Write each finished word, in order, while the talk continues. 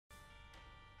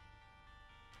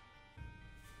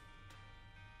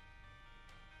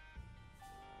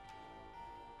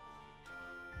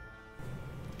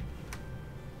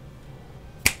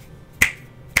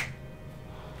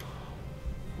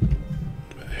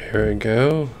Here we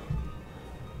go.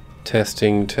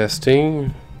 Testing,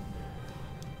 testing.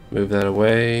 Move that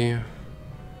away.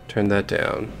 Turn that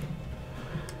down.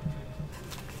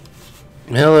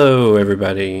 Hello,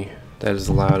 everybody. That is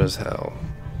loud as hell.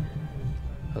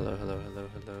 Hello, hello, hello,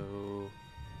 hello.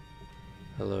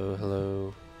 Hello,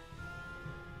 hello.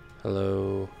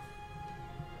 Hello.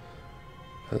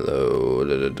 Hello.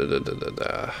 Da, da, da, da, da,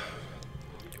 da.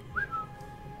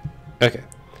 Okay.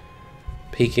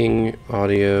 Peaking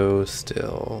audio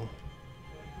still.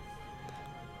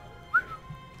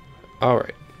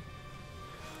 Alright.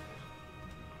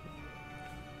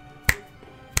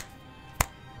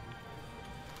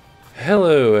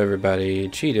 Hello everybody,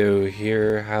 Cheeto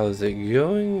here. How's it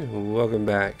going? Welcome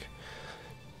back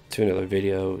to another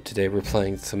video. Today we're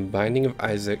playing some Binding of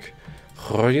Isaac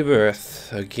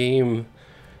Rebirth, a game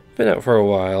been out for a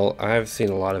while. I've seen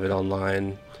a lot of it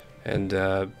online and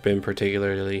been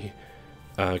particularly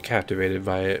captivated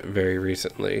by it very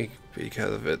recently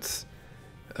because of its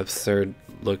absurd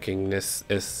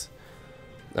lookingness.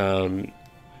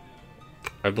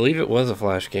 I believe it was a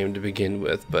Flash game to begin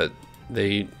with, but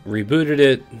they rebooted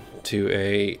it to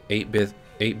a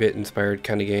 8-bit inspired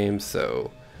kind of game, so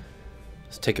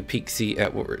let's take a peek-see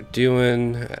at what we're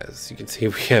doing. As you can see,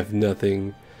 we have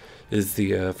nothing. This is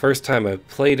the first time I've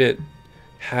played it.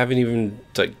 Haven't even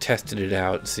like tested it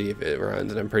out to see if it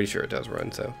runs, and I'm pretty sure it does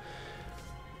run, so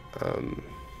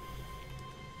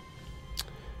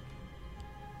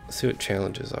let's see what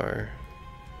challenges are.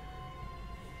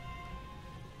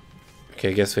 Okay,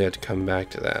 I guess we have to come back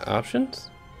to that. Options?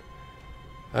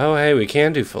 Oh, hey, we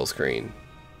can do full screen.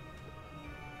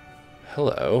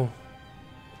 Hello.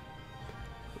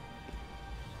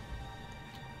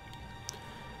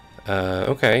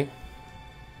 Okay.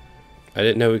 I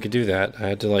didn't know we could do that. I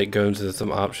had to like go into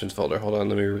some options folder. Hold on,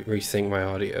 let me resync my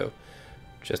audio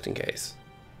just in case.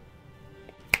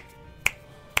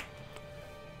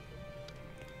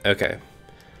 Okay.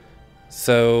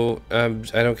 So, I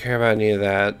don't care about any of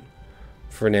that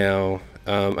for now.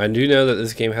 I do know that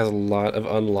this game has a lot of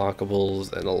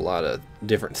unlockables and a lot of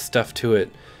different stuff to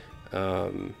it.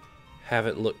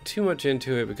 Haven't looked too much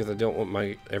into it because I don't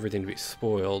want everything to be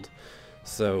spoiled.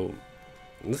 So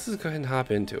let's just go ahead and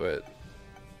hop into it.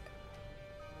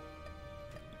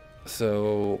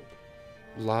 So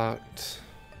locked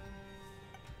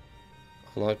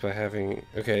by having,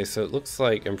 okay, so it looks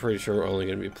like I'm pretty sure we're only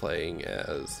going to be playing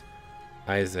as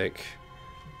Isaac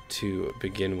to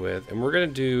begin with, and we're gonna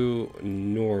do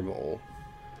normal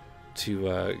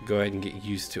to go ahead and get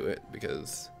used to it,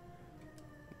 because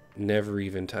never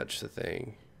even touch the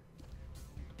thing.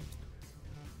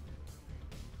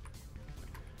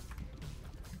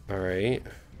 Alright,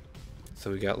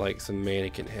 so we got like some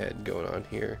mannequin head going on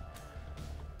here,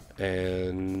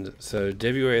 and so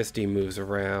WASD moves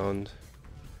around,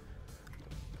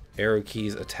 arrow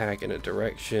keys attack in a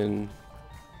direction,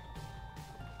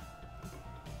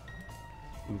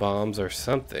 bombs or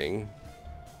something.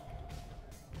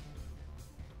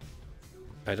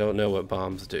 I don't know what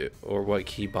bombs do or what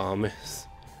key bomb is.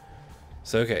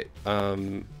 So okay,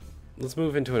 let's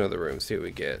move into another room, see what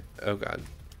we get. Oh god,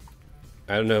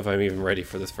 I don't know if I'm even ready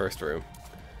for this first room.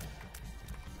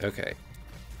 Okay.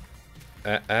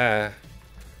 Come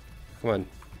on.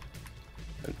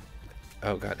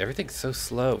 Oh god, everything's so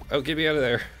slow. Oh, get me out of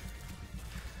there.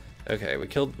 Okay, we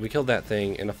killed that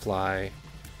thing in a fly.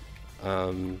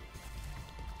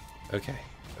 Okay.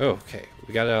 Oh, okay.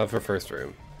 We got it out of our first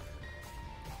room.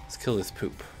 Let's kill this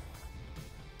poop.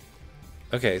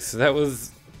 Okay, so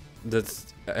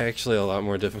that's actually a lot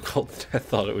more difficult than I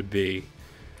thought it would be.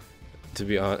 To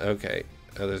be honest. Okay.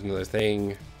 Oh, there's another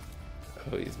thing.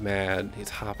 Oh, he's mad. He's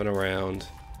hopping around.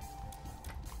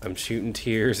 I'm shooting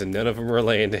tears and none of them are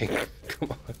landing.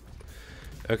 Come on.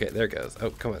 Okay, there it goes. Oh,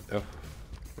 come on. Oh,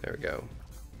 there we go.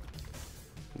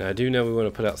 Now I do know we want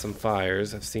to put out some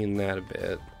fires. I've seen that a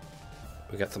bit.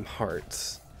 We got some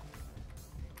hearts.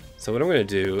 So what I'm going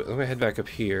to do, I'm going to head back up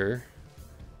here,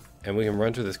 and we can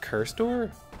run through this curse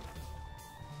door?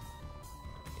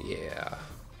 Yeah.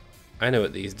 I know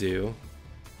what these do.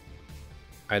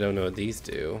 I don't know what these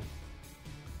do.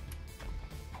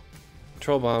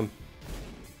 Troll bomb.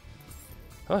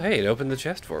 Oh hey, it opened the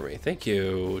chest for me. Thank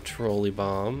you, trolley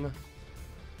bomb.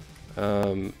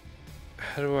 How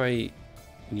do I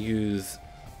use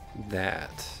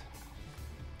that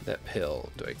pill?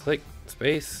 Do I click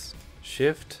space,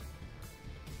 shift?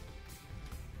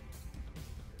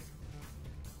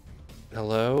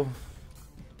 Hello?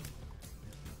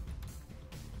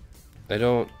 I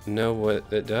don't know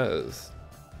what it does.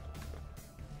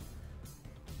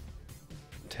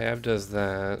 Tab does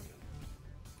that.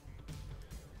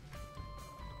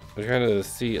 I'm trying to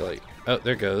see, like, oh,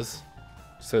 there it goes.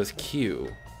 So it's Q.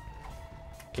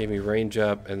 Gave me range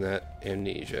up and that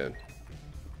amnesia.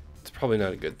 It's probably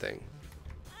not a good thing.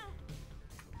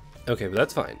 Okay, but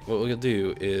that's fine. What we'll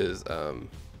do is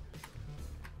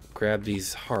grab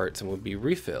these hearts and we'll be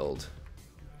refilled.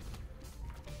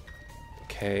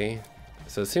 Okay.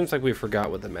 So it seems like we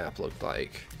forgot what the map looked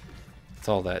like. That's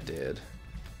all that did.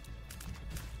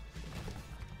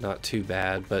 Not too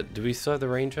bad, but do we still have the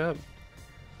range up?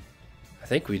 I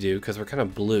think we do, because we're kind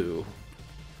of blue.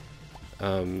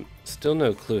 Still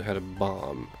no clue how to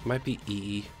bomb. Might be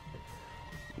E.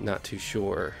 Not too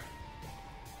sure.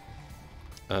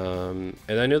 And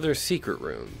I know there's secret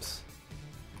rooms.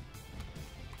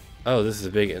 Oh, this is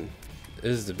a big one.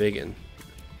 This is the big one.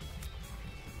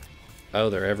 Oh,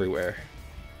 they're everywhere.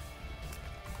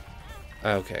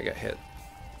 Okay, I got hit.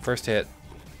 First hit.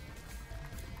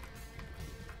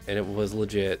 And it was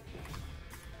legit.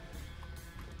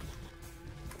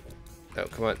 Oh,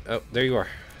 come on. Oh, there you are.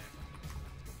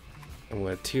 I'm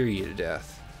gonna tear you to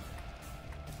death.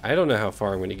 I don't know how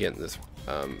far I'm gonna get in this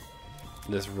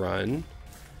this run.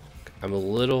 I'm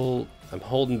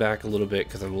holding back a little bit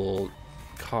because I'm a little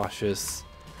cautious.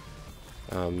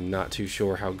 Not too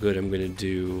sure how good I'm gonna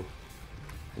do.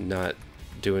 Not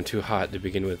doing too hot to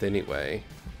begin with anyway.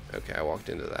 Okay, I walked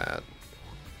into that.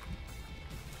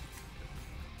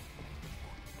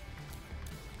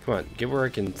 Come on, get where I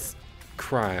can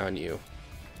cry on you.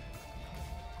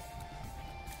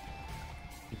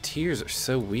 Tears are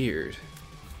so weird.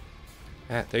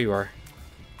 Ah, there you are.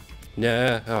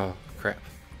 No, oh crap.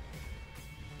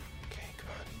 Okay,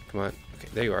 come on. Okay,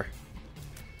 there you are.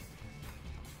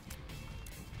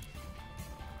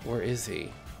 Where is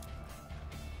he?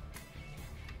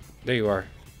 There you are.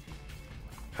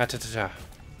 Ha ta ta ta.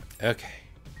 Okay.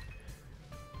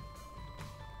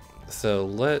 So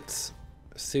let's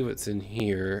see what's in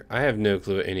here. I have no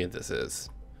clue what any of this is.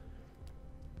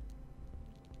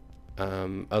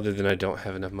 Other than I don't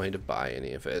have enough money to buy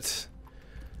any of it.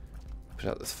 Put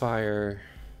out this fire.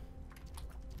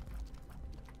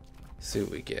 See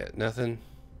what we get. Nothing.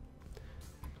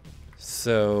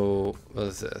 So, what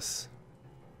is this?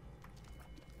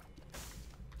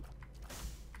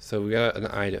 So we got an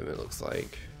item, it looks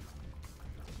like.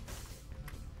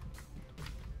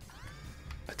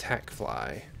 Attack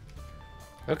fly.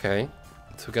 Okay.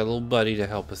 So we got a little buddy to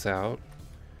help us out.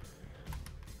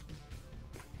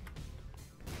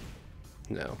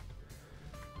 No.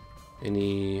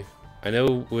 Any... I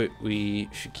know what we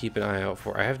should keep an eye out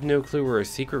for. I have no clue where a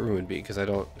secret room would be because I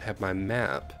don't have my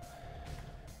map.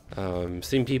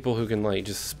 Seen people who can like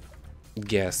just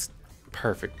guess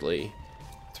perfectly.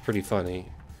 It's pretty funny.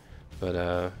 But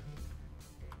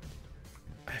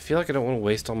I feel like I don't want to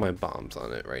waste all my bombs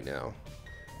on it right now.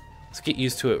 Let's get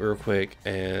used to it real quick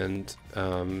and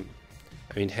I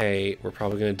mean, hey, we're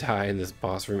probably gonna die in this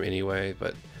boss room anyway,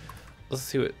 but let's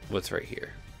see what's right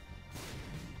here.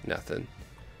 Nothing.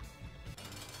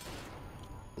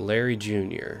 Larry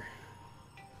Jr.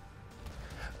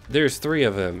 There's 3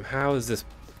 of them. How is this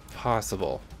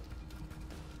possible?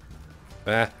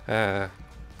 Oh,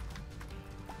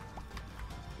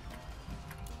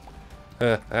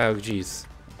 jeez.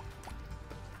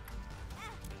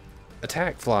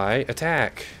 Attack, fly.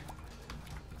 Attack.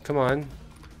 Come on.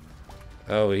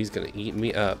 Oh, he's gonna eat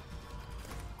me up.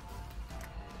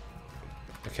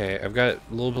 Okay, I've got it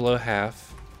a little below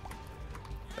half.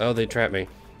 Oh, they trapped me.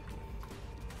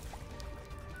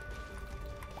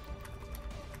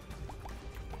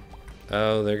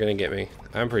 Oh, they're gonna get me.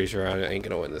 I'm pretty sure I ain't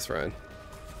gonna win this run.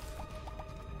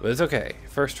 But it's okay.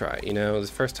 First try, you know? It's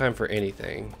first time for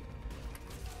anything.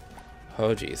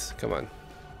 Oh, jeez. Come on.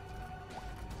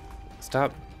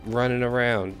 Stop running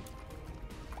around.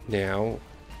 Now.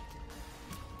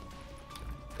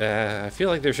 I feel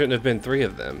like there shouldn't have been 3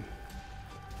 of them.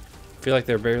 I feel like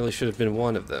there barely should have been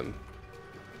 1 of them.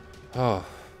 Oh.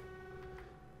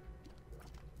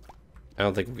 I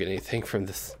don't think we'll get anything from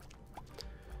this.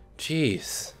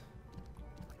 Jeez.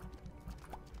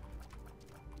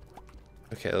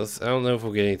 Okay, I don't know if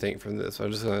we'll get anything from this, so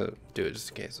I'm just gonna do it just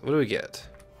in case. What do we get?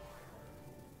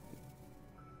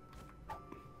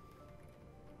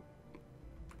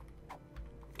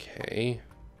 Okay.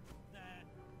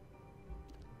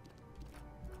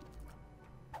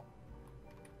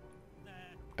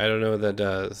 I don't know what that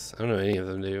does. I don't know what any of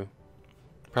them do.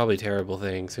 Probably terrible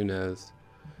things, who knows.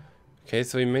 Okay,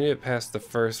 so we made it past the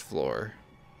first floor.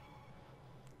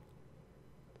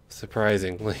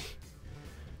 Surprisingly.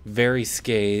 Very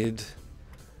scathed.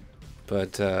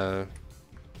 But,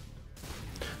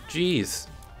 jeez.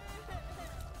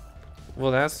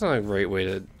 Well, that's not a great way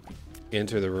to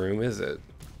enter the room, is it?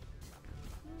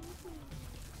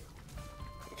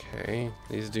 Okay,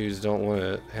 these dudes don't want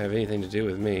to have anything to do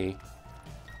with me.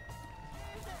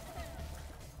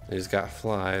 They just got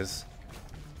flies.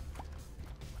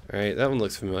 Alright, that one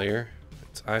looks familiar.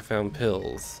 It's I found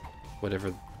pills.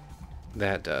 Whatever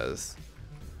that does.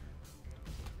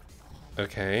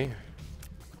 Okay.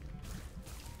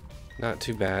 Not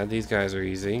too bad. These guys are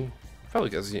easy. Probably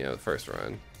because, you know, the first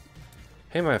run.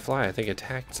 Hey, my fly, I think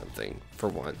attacked something for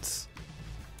once.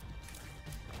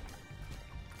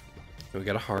 We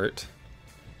got a heart.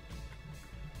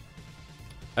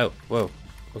 Oh, whoa.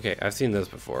 Okay, I've seen those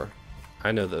before.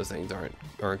 I know those things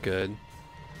aren't good.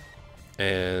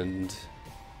 And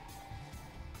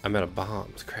I'm out of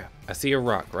bombs. Crap. I see a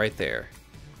rock right there.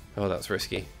 Oh, that's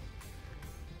risky.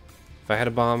 If I had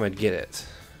a bomb, I'd get it.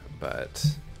 But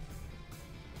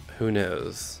who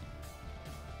knows?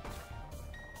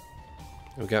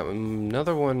 We got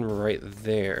another one right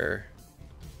there.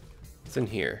 What's in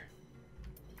here?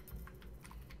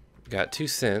 Got 2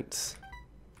 cents.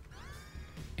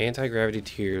 Anti-gravity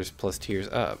tears plus tears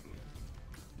up.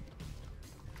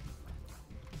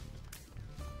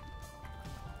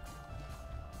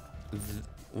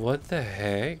 What the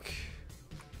heck?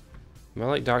 Am I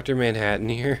like Dr. Manhattan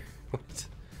here? What?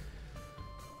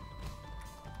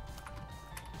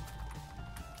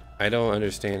 I don't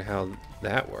understand how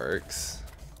that works.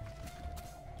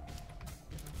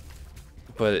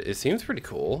 But it seems pretty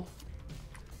cool.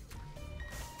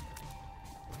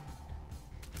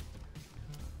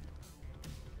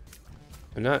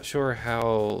 I'm not sure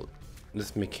how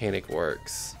this mechanic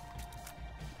works.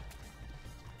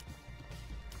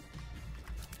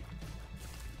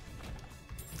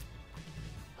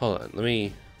 Hold on, let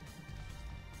me...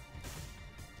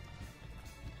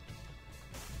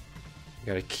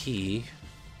 Got a key.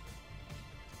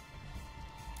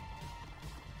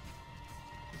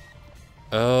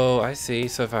 Oh, I see.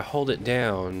 So if I hold it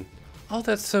down... Oh,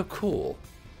 that's so cool.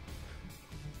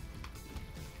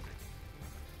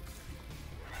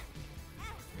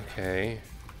 Okay.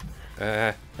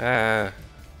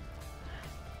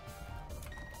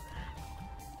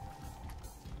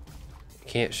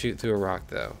 Can't shoot through a rock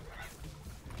though.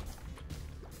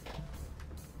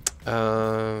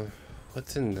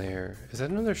 What's in there? Is that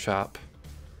another shop?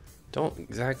 Don't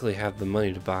exactly have the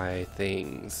money to buy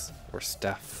things or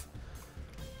stuff.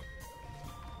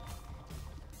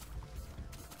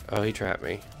 Oh, he trapped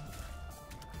me.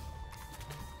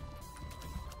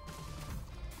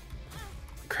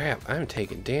 Crap, I'm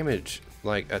taking damage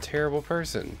like a terrible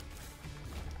person.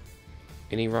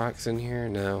 Any rocks in here?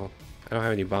 No. I don't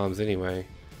have any bombs anyway.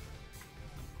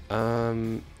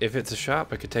 If it's a shop,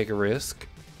 I could take a risk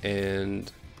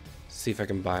and see if I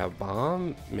can buy a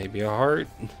bomb, maybe a heart.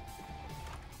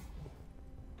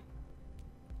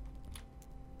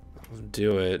 I'll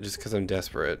do it just because I'm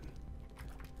desperate.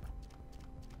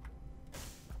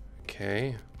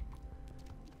 Okay.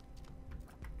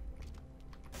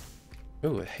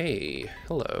 Oh, hey,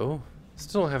 hello.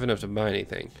 Still don't have enough to buy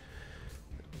anything.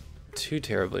 Too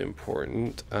terribly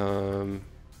important.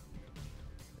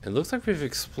 It looks like we've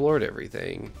explored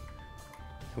everything.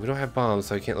 We don't have bombs,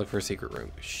 so I can't look for a secret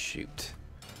room. Shoot.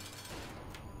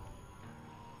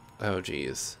 Oh,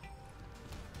 geez.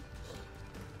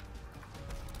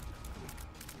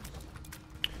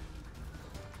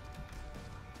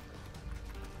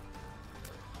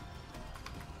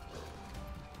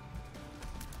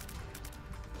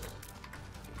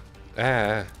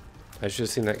 Ah, I should have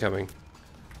seen that coming.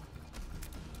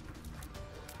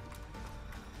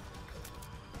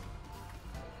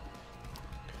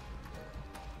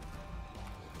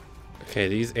 Okay,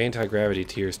 these anti-gravity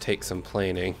tears take some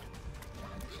planning.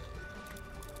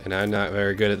 And I'm not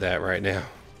very good at that right now.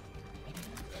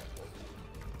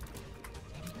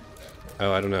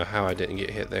 Oh, I don't know how I didn't get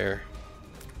hit there.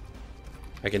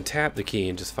 I can tap the key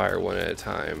and just fire one at a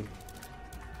time.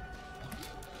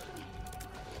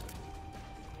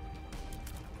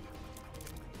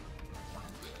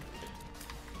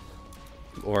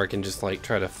 Or I can just like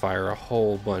try to fire a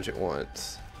whole bunch at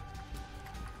once.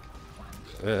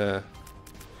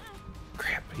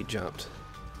 Crap, he jumped.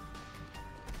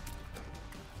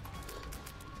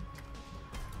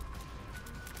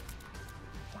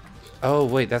 Oh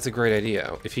wait, that's a great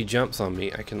idea. If he jumps on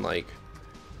me, I can like...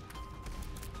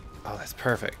 Oh, that's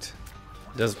perfect.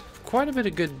 Does quite a bit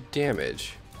of good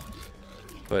damage.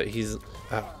 But he's...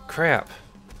 Oh, crap.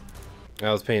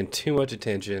 I was paying too much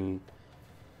attention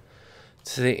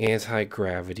to the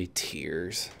anti-gravity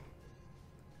tears.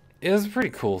 It was a pretty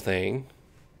cool thing,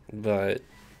 but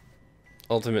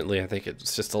ultimately I think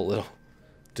it's just a little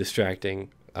distracting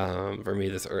for me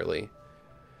this early.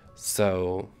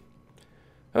 So,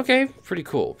 okay, pretty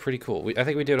cool, pretty cool. I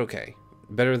think we did okay.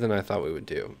 better than I thought we would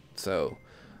do. So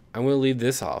I'm going to leave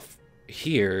this off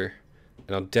here,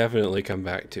 and I'll definitely come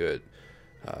back to it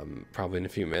probably in a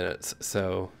few minutes.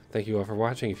 So thank you all for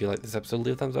watching. If you like this episode,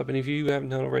 leave a thumbs up, and if you haven't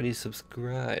done already,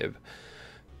 subscribe.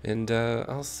 And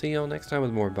I'll see y'all next time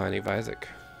with more Binding of Isaac.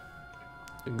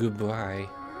 Goodbye.